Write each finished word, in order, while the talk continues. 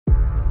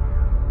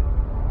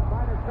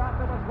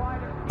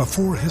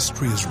Before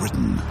history is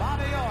written,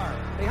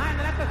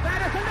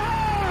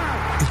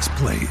 it's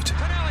played.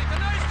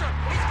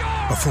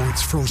 Before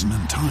it's frozen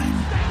in time,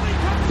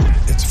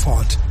 it's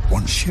fought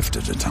one shift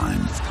at a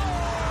time.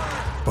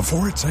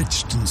 Before it's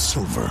etched in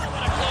silver,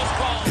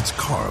 it's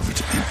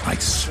carved in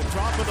ice.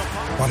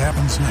 What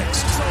happens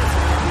next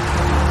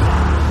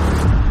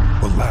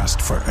will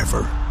last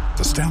forever.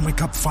 The Stanley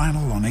Cup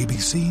Final on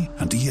ABC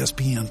and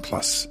ESPN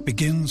Plus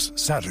begins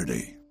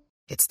Saturday.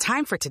 It's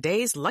time for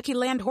today's Lucky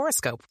Land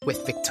horoscope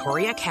with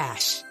Victoria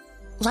Cash.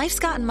 Life's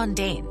gotten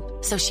mundane,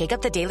 so shake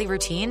up the daily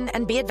routine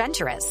and be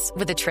adventurous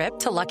with a trip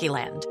to Lucky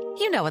Land.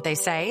 You know what they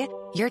say,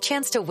 your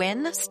chance to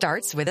win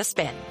starts with a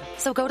spin.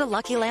 So go to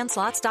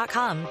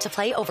LuckyLandSlots.com to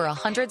play over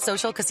 100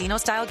 social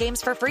casino-style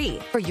games for free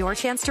for your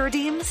chance to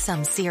redeem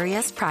some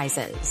serious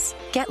prizes.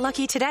 Get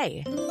lucky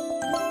today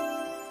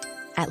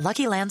at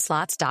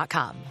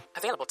LuckyLandSlots.com.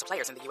 Available to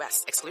players in the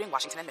U.S., excluding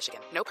Washington and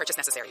Michigan. No purchase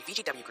necessary.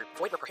 VGW Group.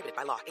 Void where prohibited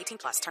by law. 18+.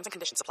 Terms and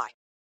conditions apply.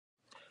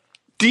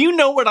 Do you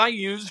know what I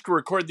use to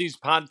record these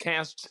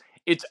podcasts?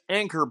 It's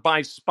Anchor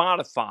by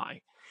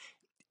Spotify.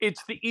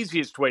 It's the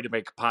easiest way to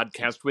make a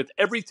podcast with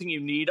everything you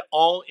need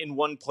all in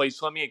one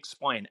place. Let me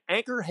explain.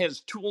 Anchor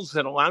has tools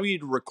that allow you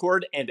to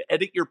record and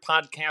edit your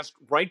podcast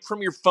right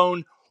from your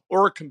phone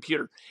or a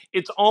computer.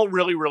 It's all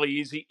really, really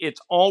easy. It's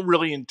all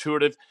really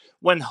intuitive.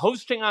 When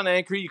hosting on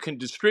Anchor, you can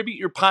distribute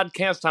your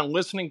podcast on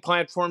listening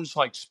platforms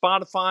like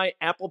Spotify,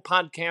 Apple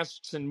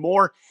Podcasts, and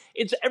more.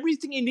 It's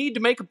everything you need to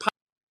make a podcast.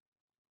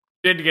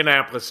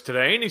 Indianapolis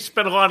today, and he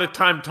spent a lot of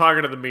time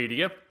talking to the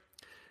media.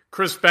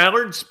 Chris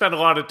Ballard spent a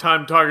lot of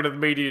time talking to the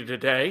media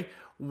today.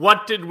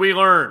 What did we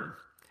learn?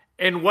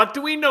 And what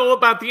do we know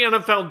about the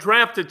NFL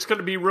draft that's going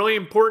to be really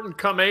important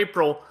come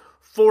April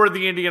for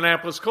the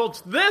Indianapolis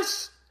Colts?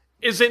 This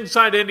is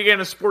Inside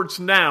Indiana Sports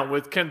Now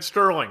with Ken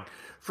Sterling.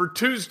 For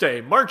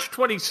Tuesday, March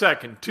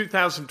 22nd,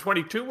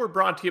 2022, we're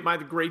brought to you by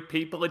the great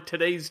people at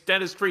Today's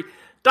Dentistry.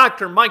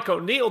 Dr. Mike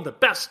O'Neill, the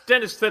best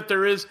dentist that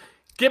there is.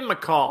 Give him a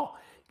call.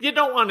 You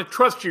don't want to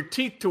trust your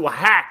teeth to a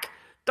hack.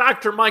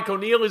 Dr. Mike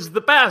O'Neill is the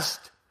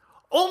best.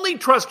 Only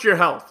trust your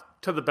health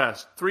to the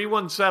best.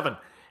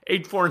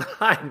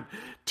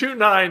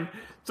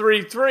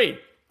 317-849-2933.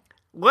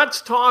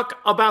 Let's talk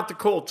about the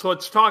Colts.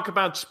 Let's talk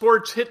about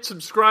sports. Hit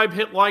subscribe,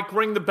 hit like,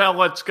 ring the bell.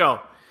 Let's go.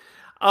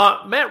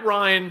 Matt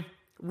Ryan,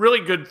 really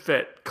good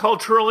fit.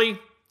 Culturally,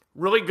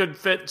 really good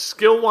fit.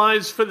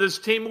 Skill-wise for this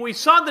team. We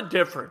saw the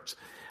difference.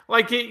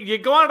 Like, you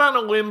go out on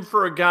a limb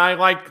for a guy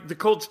like the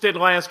Colts did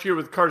last year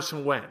with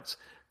Carson Wentz.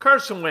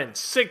 Carson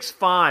Wentz,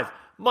 6'5",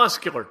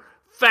 muscular,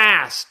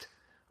 fast,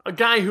 a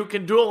guy who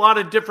can do a lot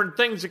of different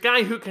things, a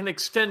guy who can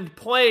extend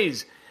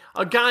plays,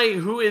 a guy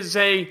who is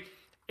a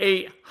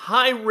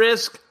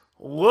high-risk,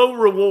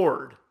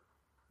 low-reward.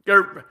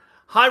 Or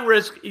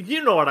high-risk,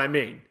 you know what I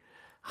mean.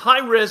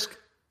 High-risk,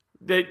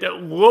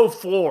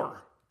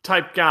 low-floor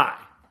type guy.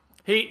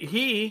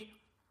 He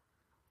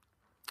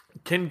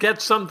can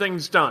get some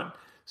things done.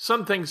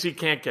 Some things he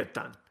can't get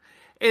done.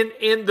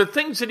 And the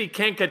things that he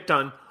can't get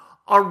done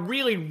are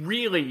really,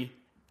 really,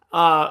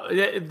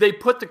 they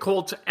put the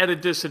Colts at a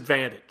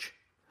disadvantage.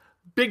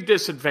 Big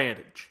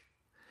disadvantage.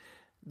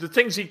 The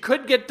things he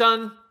could get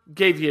done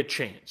gave you a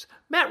chance.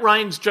 Matt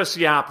Ryan's just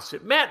the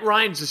opposite. Matt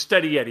Ryan's a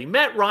steady Eddie.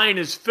 Matt Ryan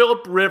is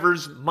Phillip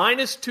Rivers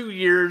minus 2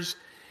 years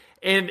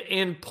and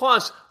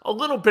plus a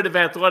little bit of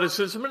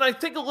athleticism. And I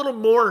think a little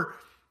more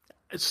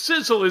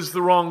sizzle is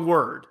the wrong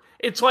word.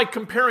 It's like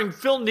comparing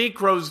Phil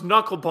Niekro's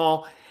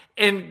knuckleball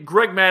and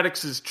Greg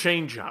Maddox's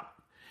changeup.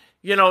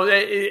 You know,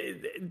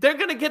 they're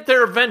going to get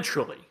there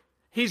eventually.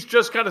 He's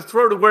just got to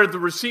throw to where the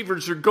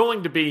receivers are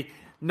going to be,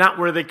 not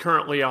where they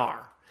currently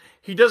are.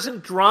 He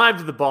doesn't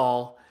drive the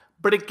ball,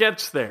 but it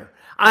gets there.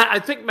 I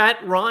think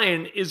Matt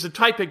Ryan is the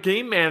type of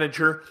game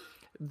manager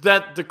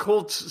that the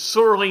Colts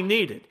sorely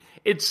needed.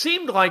 It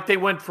seemed like they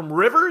went from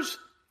Rivers,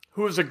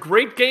 who was a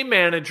great game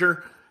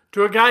manager,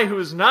 to a guy who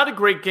was not a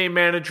great game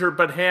manager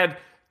but had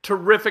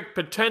terrific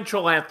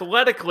potential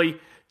athletically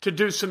to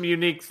do some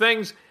unique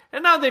things.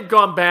 And now they've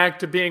gone back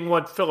to being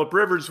what Phillip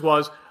Rivers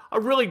was, a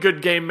really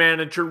good game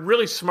manager,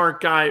 really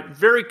smart guy,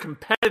 very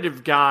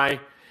competitive guy,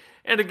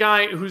 and a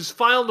guy who's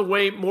filed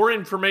away more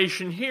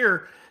information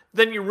here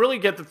than you really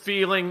get the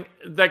feeling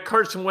that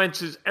Carson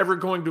Wentz is ever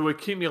going to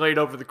accumulate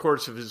over the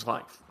course of his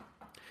life.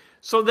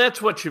 So that's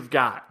what you've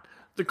got.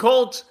 The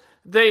Colts,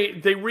 they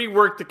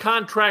reworked the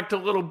contract a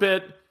little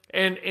bit.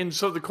 And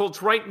so the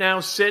Colts right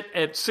now sit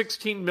at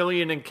 $16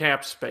 million in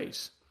cap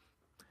space.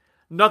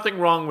 Nothing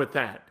wrong with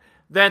that.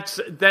 That's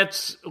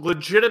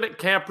legitimate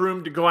cap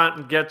room to go out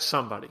and get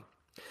somebody.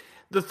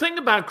 The thing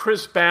about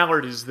Chris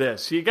Ballard is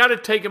this. You got to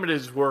take him at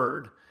his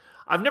word.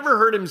 I've never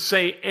heard him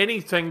say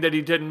anything that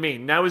he didn't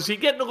mean. Now, is he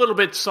getting a little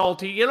bit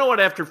salty? You know what?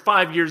 After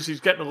 5 years,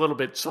 he's getting a little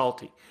bit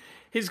salty.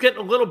 He's getting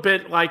a little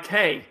bit like,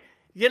 hey,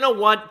 you know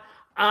what?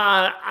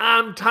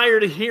 I'm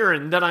tired of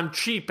hearing that I'm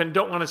cheap and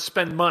don't want to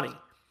spend money.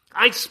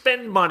 I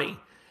spend money.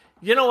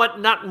 You know what?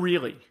 Not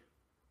really.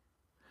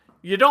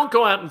 You don't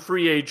go out in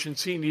free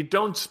agency and you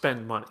don't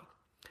spend money.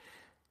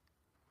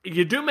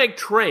 You do make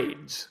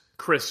trades,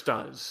 Chris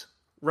does,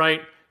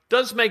 right?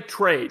 does make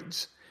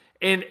trades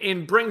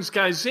and brings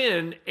guys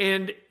in,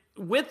 and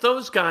with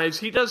those guys,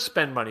 he does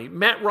spend money.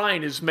 Matt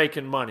Ryan is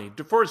making money.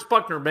 DeForest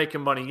Buckner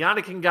making money.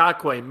 Yannick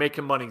Ngakoue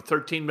making money,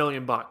 $13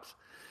 million.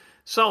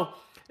 So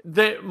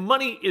the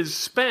money is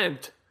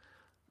spent,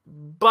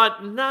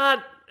 but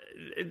not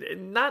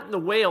in the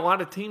way a lot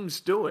of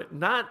teams do it.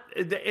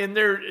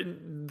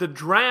 The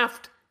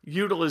draft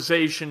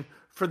utilization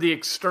for the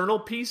external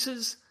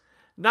pieces,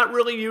 not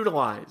really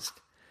utilized.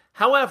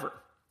 However,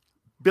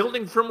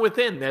 building from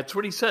within, that's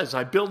what he says.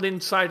 I build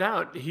inside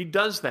out. He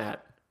does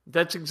that.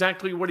 That's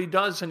exactly what he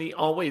does, and he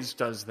always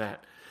does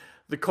that.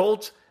 The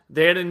Colts,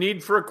 they had a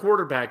need for a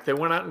quarterback. They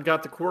went out and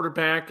got the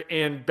quarterback,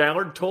 and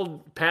Ballard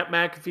told Pat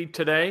McAfee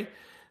today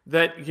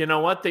that, you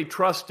know what, they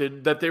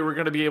trusted that they were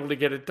going to be able to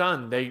get it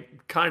done. They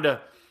kind of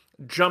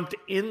jumped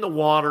in the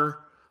water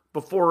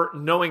before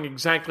knowing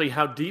exactly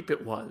how deep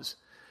it was.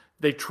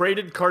 They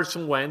traded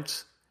Carson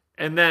Wentz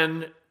and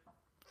then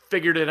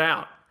figured it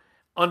out.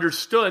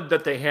 Understood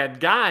that they had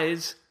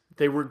guys,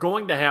 they were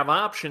going to have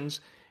options.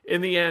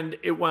 In the end,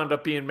 it wound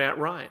up being Matt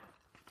Ryan.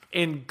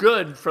 And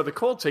good for the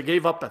Colts. They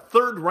gave up a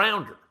third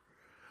rounder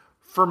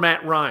for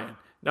Matt Ryan.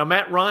 Now,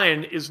 Matt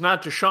Ryan is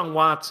not Deshaun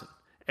Watson.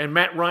 And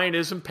Matt Ryan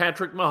isn't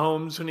Patrick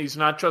Mahomes, and he's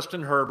not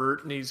Justin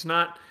Herbert, and he's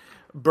not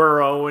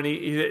Burrow,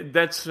 and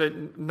that's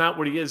not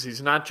what he is.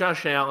 He's not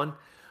Josh Allen.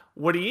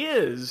 What he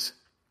is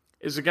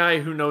a guy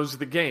who knows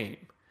the game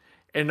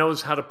and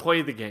knows how to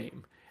play the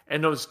game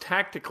and knows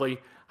tactically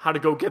how to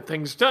go get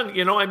things done.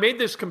 You know, I made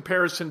this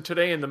comparison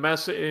today in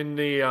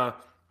the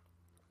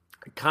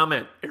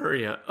comment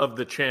area of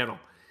the channel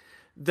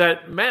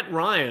that Matt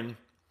Ryan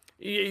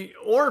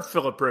or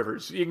Phillip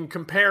Rivers, you can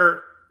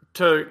compare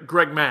to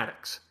Greg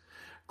Maddux.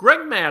 Greg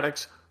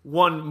Maddux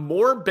won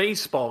more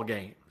baseball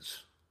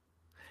games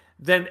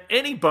than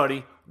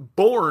anybody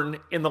born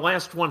in the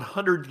last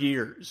 100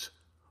 years.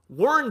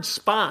 Warren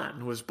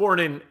Spahn was born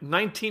in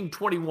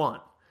 1921,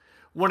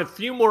 won a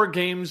few more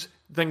games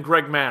than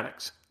Greg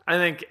Maddux. I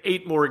think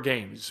 8 more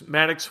games.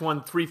 Maddux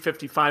won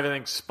 355. I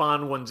think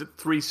Spahn won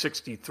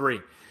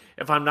 363,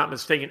 if I'm not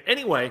mistaken.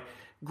 Anyway,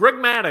 Greg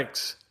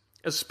Maddux,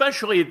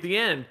 especially at the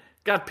end,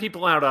 got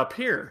people out up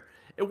here.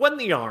 It wasn't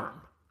the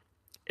arm.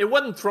 It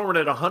wasn't throwing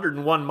at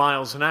 101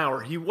 miles an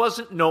hour. He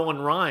wasn't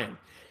Nolan Ryan.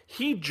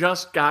 He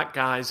just got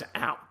guys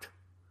out.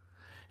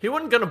 He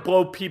wasn't going to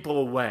blow people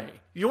away.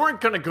 You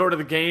weren't going to go to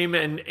the game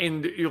and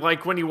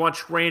like when you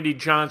watched Randy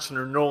Johnson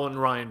or Nolan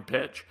Ryan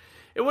pitch.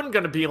 It wasn't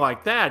going to be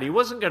like that. He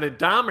wasn't going to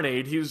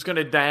dominate. He was going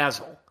to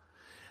dazzle.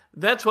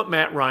 That's what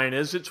Matt Ryan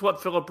is. It's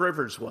what Phillip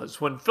Rivers was.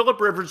 When Phillip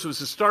Rivers was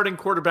the starting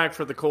quarterback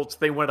for the Colts,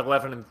 they went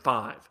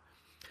 11-5.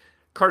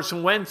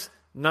 Carson Wentz,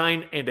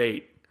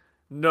 9-8.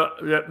 No,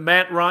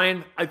 Matt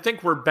Ryan, I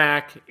think we're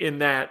back in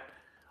that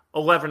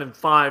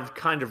 11-5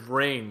 kind of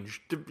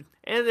range.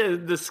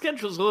 And the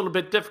schedule's a little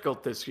bit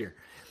difficult this year.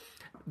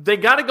 They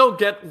got to go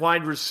get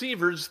wide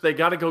receivers. They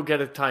got to go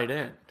get a tight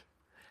end.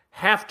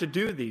 Have to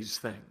do these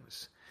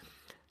things.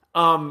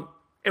 And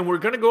we're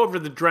going to go over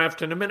the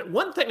draft in a minute.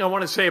 One thing I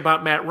want to say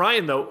about Matt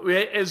Ryan, though,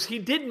 as he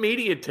did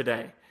media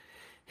today,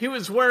 he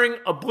was wearing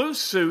a blue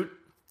suit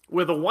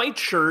with a white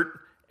shirt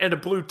and a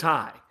blue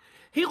tie.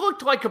 He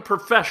looked like a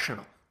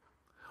professional.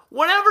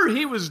 Whatever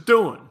he was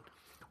doing,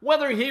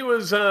 whether he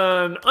was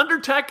an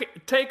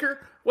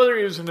undertaker, whether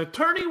he was an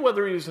attorney,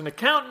 whether he was an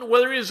accountant,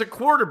 whether he was a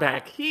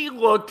quarterback, he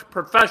looked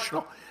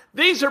professional.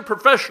 These are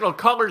professional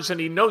colors,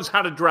 and he knows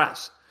how to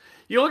dress.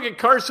 You look at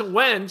Carson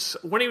Wentz,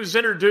 when he was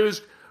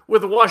introduced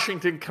with the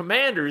Washington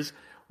Commanders,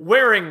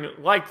 wearing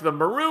like the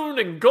maroon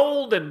and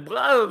gold and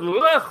blah,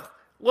 blah,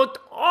 looked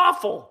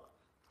awful.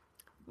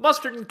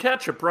 Mustard and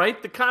ketchup,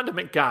 right? The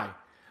condiment guy.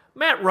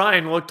 Matt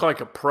Ryan looked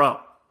like a pro.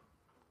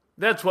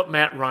 That's what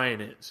Matt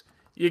Ryan is.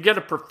 You get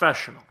a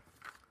professional.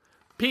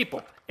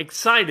 People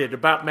excited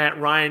about Matt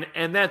Ryan,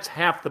 and that's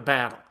half the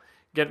battle,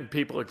 getting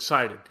people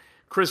excited.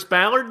 Chris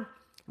Ballard,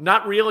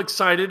 not real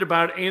excited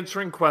about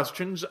answering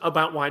questions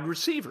about wide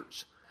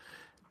receivers.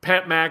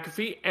 Pat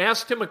McAfee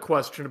asked him a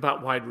question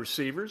about wide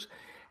receivers,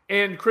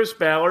 and Chris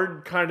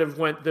Ballard kind of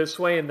went this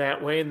way and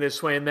that way and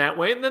this way and that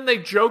way, and then they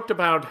joked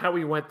about how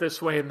he went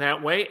this way and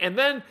that way, and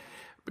then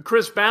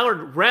Chris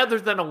Ballard, rather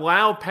than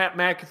allow Pat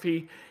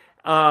McAfee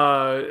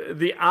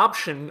the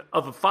option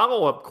of a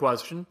follow-up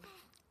question,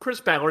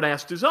 Chris Ballard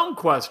asked his own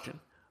question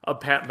of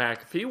Pat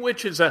McAfee,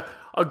 which is a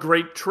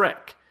great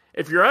trick.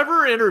 If you're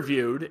ever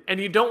interviewed and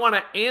you don't want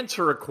to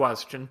answer a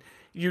question,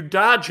 you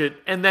dodge it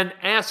and then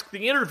ask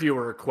the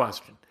interviewer a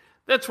question.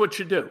 That's what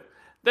you do.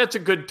 That's a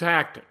good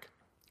tactic.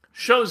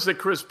 Shows that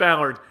Chris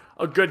Ballard,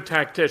 a good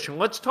tactician.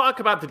 Let's talk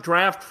about the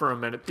draft for a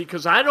minute,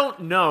 because I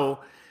don't know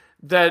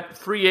that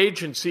free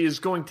agency is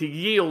going to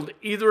yield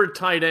either a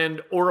tight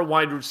end or a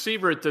wide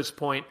receiver at this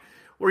point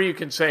where you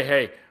can say,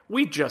 hey,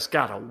 we just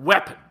got a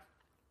weapon.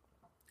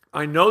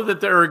 I know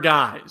that there are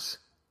guys.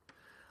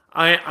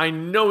 I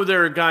know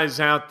there are guys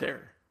out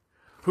there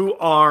who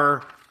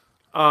are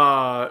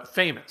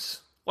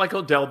famous, like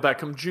Odell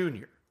Beckham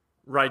Jr.,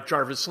 right?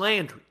 Jarvis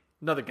Landry,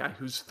 another guy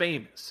who's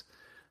famous.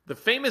 The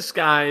famous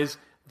guys,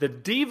 the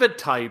diva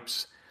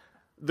types,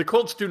 the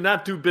Colts do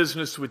not do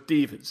business with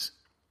divas.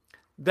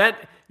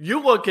 That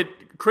you look at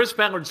Chris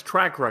Ballard's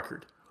track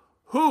record.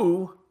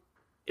 Who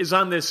is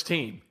on this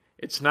team?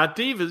 It's not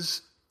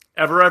divas.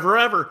 Ever, ever,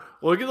 ever.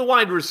 Look at the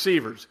wide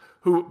receivers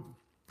who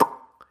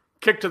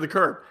kick to the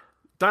curb.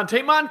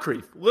 Dante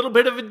Moncrief, a little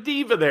bit of a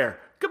diva there.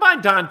 Goodbye,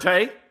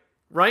 Dante.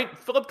 Right?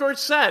 Philip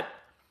Dorsett,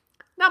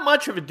 not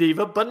much of a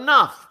diva, but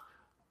enough.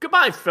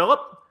 Goodbye, Philip.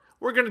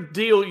 We're going to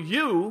deal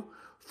you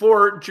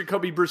for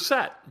Jacoby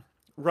Brissett.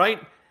 Right?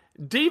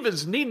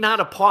 Divas need not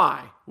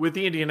apply with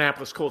the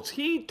Indianapolis Colts.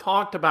 He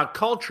talked about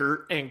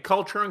culture and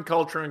culture and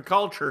culture and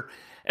culture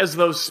as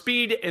though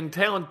speed and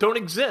talent don't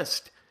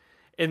exist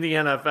in the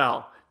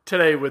NFL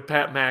today with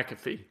Pat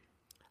McAfee.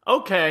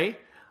 Okay,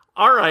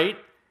 all right.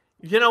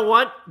 You know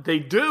what? They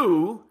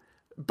do,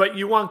 but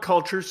you want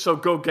culture, so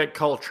go get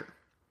culture.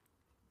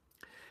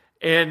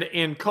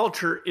 And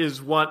culture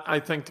is what I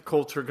think the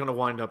Colts are going to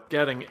wind up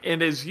getting.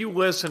 And as you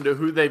listen to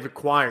who they've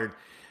acquired,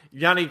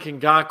 Yannick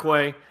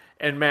Ngakoue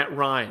and Matt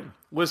Ryan,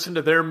 listen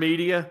to their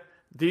media.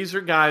 These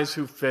are guys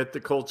who fit the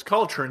Colts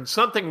culture. And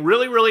something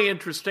really, really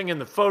interesting in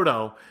the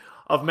photo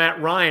of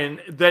Matt Ryan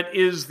that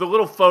is the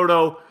little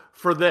photo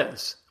for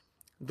this,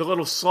 the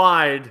little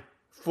slide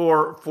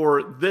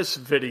for this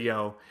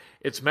video.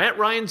 It's Matt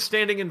Ryan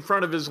standing in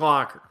front of his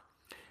locker.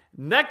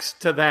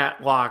 Next to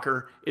that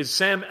locker is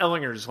Sam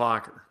Ehlinger's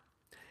locker.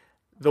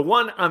 The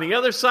one on the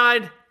other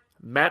side,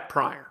 Matt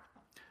Pryor.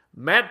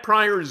 Matt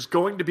Pryor is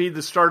going to be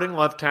the starting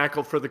left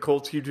tackle for the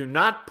Colts. You do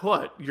not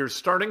put your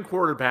starting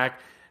quarterback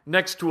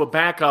next to a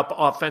backup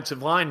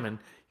offensive lineman.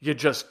 You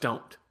just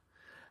don't.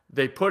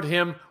 They put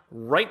him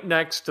right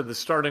next to the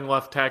starting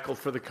left tackle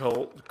for the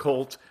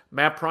Colts.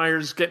 Matt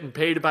Pryor's getting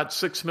paid about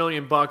 $6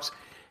 million.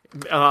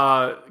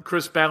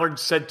 Chris Ballard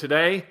said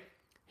today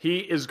he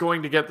is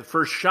going to get the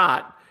first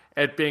shot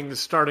at being the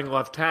starting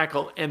left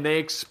tackle, and they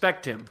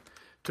expect him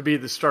to be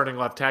the starting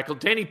left tackle.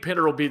 Danny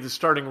Pinter will be the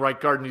starting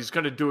right guard, and he's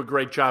going to do a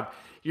great job.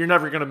 You're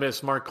never going to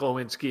miss Mark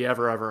Glowinski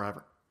ever, ever,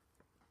 ever.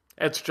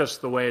 That's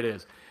just the way it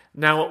is.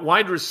 Now, at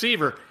wide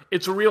receiver,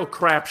 it's a real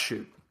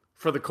crapshoot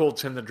for the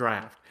Colts in the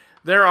draft.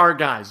 There are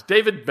guys.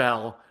 David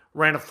Bell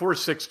ran a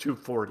 4.6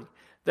 240.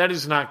 That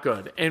is not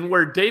good. And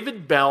where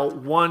David Bell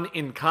won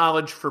in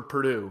college for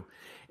Purdue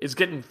is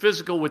getting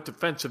physical with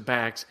defensive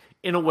backs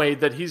in a way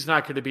that he's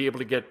not going to be able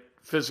to get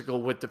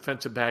physical with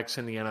defensive backs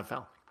in the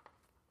NFL.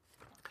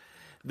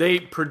 They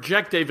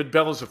project David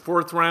Bell as a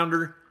fourth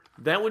rounder.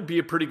 That would be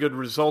a pretty good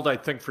result, I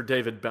think, for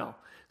David Bell.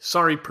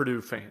 Sorry,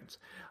 Purdue fans.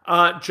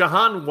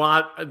 Jahan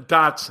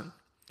Dotson.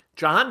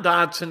 Jahan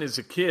Dotson is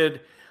a kid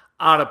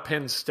out of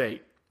Penn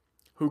State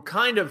who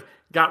kind of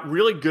got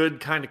really good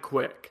kind of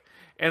quick.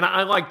 And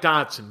I like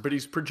Dotson, but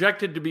he's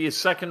projected to be a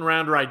second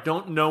rounder. I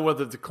don't know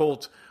whether the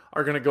Colts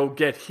are going to go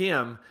get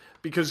him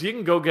because you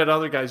can go get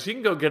other guys. You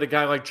can go get a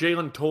guy like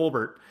Jalen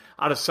Tolbert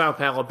out of South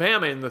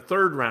Alabama in the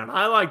third round.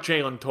 I like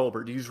Jalen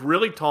Tolbert. He's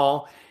really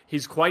tall.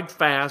 He's quite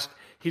fast.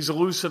 He's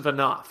elusive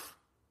enough.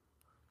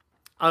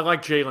 I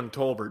like Jalen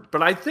Tolbert.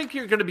 But I think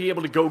you're going to be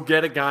able to go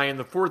get a guy in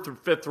the fourth or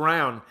fifth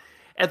round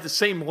at the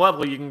same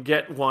level you can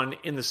get one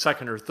in the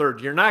second or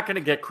third. You're not going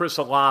to get Chris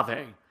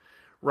Olave,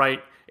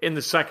 right, in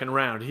the second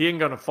round. He ain't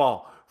going to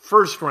fall.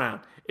 First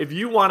round. If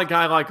you want a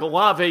guy like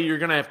Olave, you're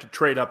going to have to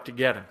trade up to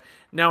get him.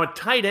 Now, at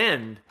tight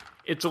end,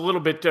 it's a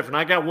little bit different.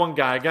 I got one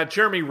guy. I got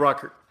Jeremy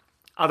Ruckert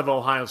out of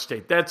Ohio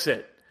State. That's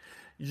it.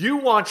 You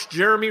watch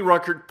Jeremy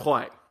Ruckert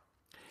play,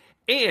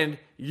 and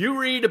you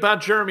read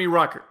about Jeremy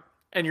Ruckert,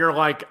 and you're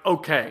like,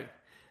 okay,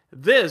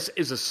 this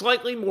is a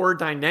slightly more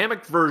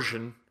dynamic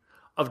version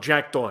of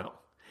Jack Doyle.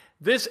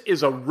 This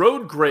is a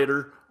road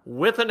grader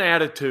with an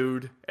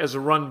attitude as a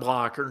run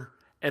blocker,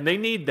 and they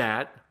need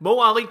that. Mo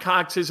Ali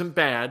Cox isn't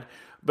bad,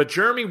 but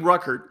Jeremy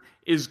Ruckert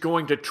is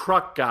going to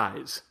truck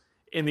guys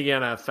in the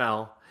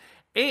NFL,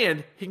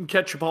 and he can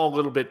catch the ball a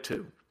little bit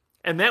too.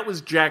 And that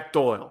was Jack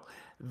Doyle.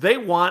 They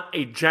want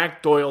a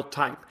Jack Doyle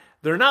type.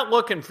 They're not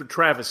looking for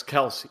Travis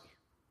Kelce,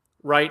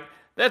 right?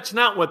 That's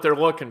not what they're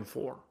looking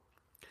for.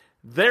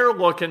 They're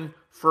looking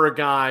for a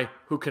guy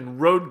who can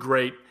road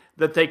grade,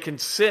 that they can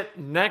sit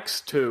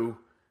next to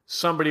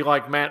somebody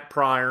like Matt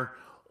Pryor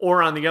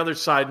or on the other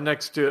side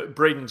next to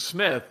Braden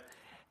Smith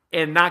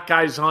and knock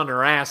guys on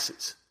their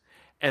asses.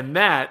 And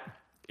that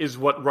is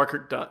what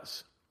Ruckert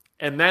does.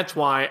 And that's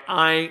why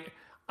I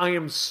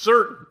am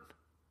certain,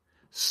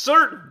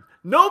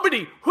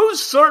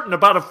 who's certain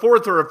about a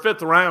fourth or a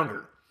fifth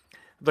rounder?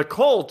 The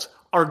Colts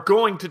are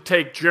going to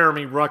take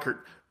Jeremy Ruckert,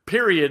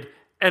 period,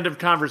 end of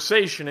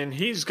conversation, and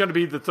he's going to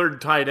be the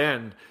third tight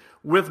end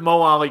with Mo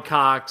Ali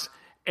Cox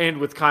and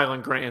with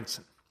Kylan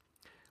Granson.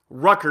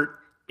 Ruckert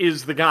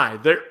is the guy.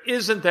 There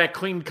isn't that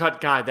clean-cut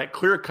guy, that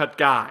clear-cut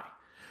guy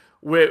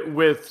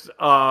with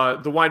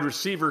the wide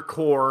receiver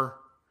core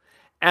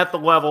at the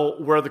level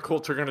where the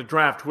Colts are going to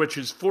draft, which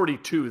is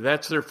 42.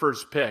 That's their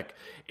first pick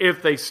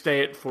if they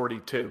stay at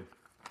 42.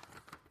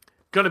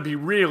 Going to be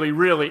really,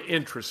 really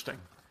interesting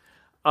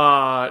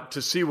to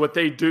see what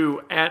they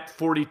do at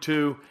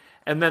 42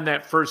 and then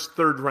that first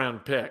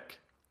third-round pick.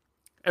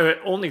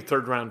 Only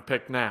third-round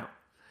pick now.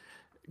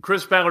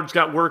 Chris Ballard's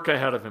got work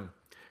ahead of him.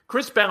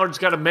 Chris Ballard's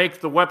got to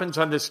make the weapons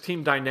on this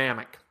team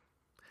dynamic.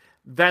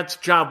 That's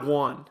job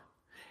one.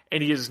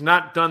 And he has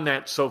not done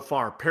that so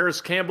far.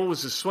 Paris Campbell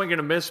was a swing and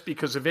a miss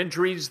because of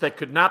injuries that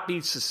could not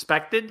be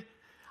suspected.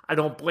 I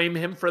don't blame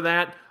him for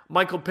that.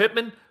 Michael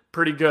Pittman,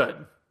 pretty good.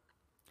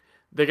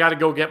 They got to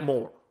go get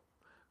more.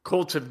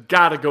 Colts have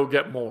got to go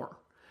get more.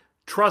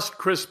 Trust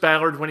Chris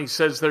Ballard when he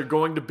says they're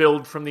going to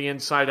build from the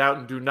inside out,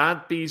 and do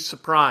not be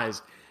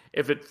surprised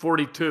if at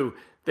 42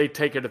 they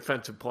take a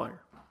defensive player.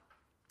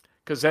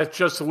 Because that's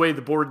just the way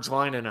the board's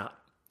lining up.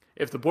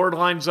 If the board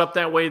lines up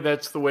that way,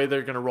 that's the way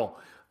they're going to roll.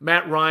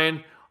 Matt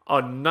Ryan,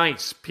 a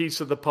nice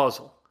piece of the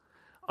puzzle,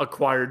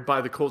 acquired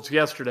by the Colts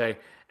yesterday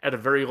at a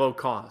very low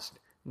cost.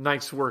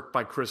 Nice work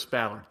by Chris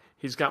Ballard.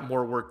 He's got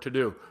more work to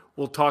do.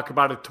 We'll talk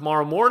about it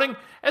tomorrow morning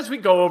as we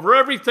go over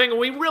everything.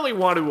 We really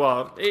want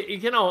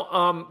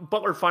to,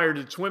 Butler fired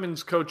its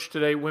women's coach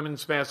today,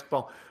 women's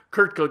basketball,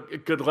 Kurt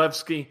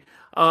Godlewski,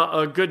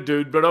 a good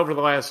dude, but over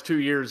the last 2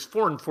 years,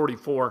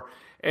 4-44,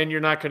 and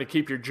you're not going to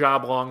keep your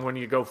job long when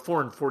you go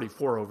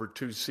 4-44 over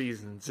 2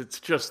 seasons.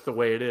 It's just the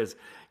way it is.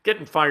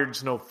 Getting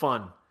fired's no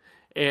fun.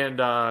 And,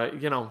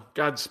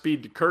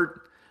 Godspeed to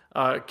Kurt.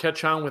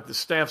 Catch on with the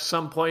staff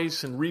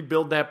someplace and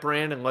rebuild that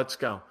brand, and let's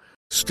go.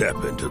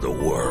 Step into the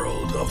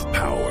world of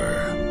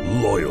power,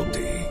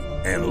 loyalty,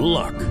 and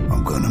luck.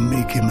 I'm going to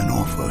make him an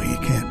offer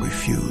he can't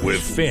refuse. With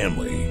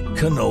family,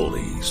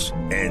 cannolis,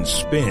 and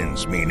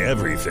spins mean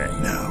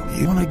everything. Now,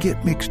 you want to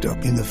get mixed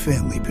up in the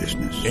family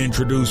business.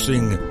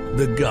 Introducing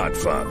The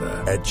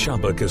Godfather at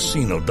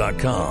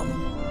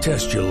ChumbaCasino.com.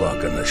 Test your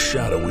luck in the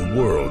shadowy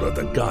world of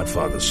The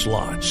Godfather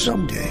slot.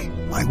 Someday,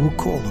 I will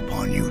call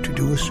upon you to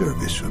do a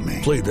service for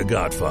me. Play The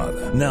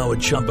Godfather, now at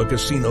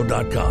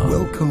ChumbaCasino.com.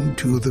 Welcome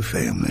to the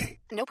family.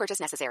 No purchase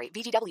necessary.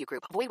 VGW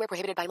Group. Void where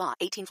prohibited by law.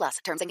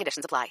 18+. Terms and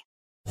conditions apply.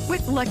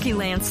 With Lucky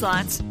Land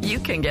Slots, you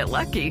can get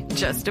lucky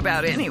just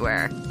about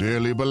anywhere.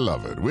 Dearly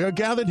beloved, we are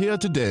gathered here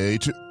today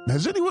to...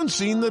 Has anyone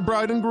seen the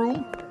bride and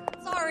groom?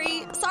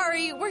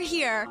 Sorry, we're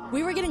here.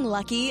 We were getting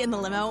lucky in the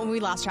limo and we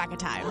lost track of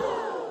time.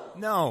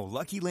 No,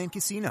 Lucky Land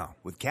Casino,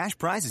 with cash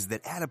prizes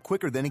that add up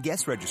quicker than a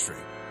guest registry.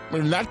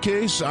 In that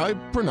case, I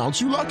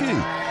pronounce you lucky.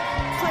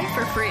 Play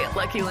for free at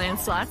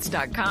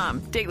LuckyLandSlots.com.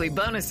 Daily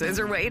bonuses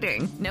are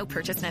waiting. No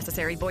purchase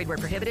necessary. Void where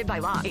prohibited by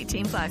law.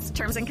 18+.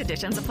 Terms and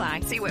conditions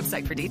apply. See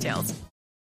website for details.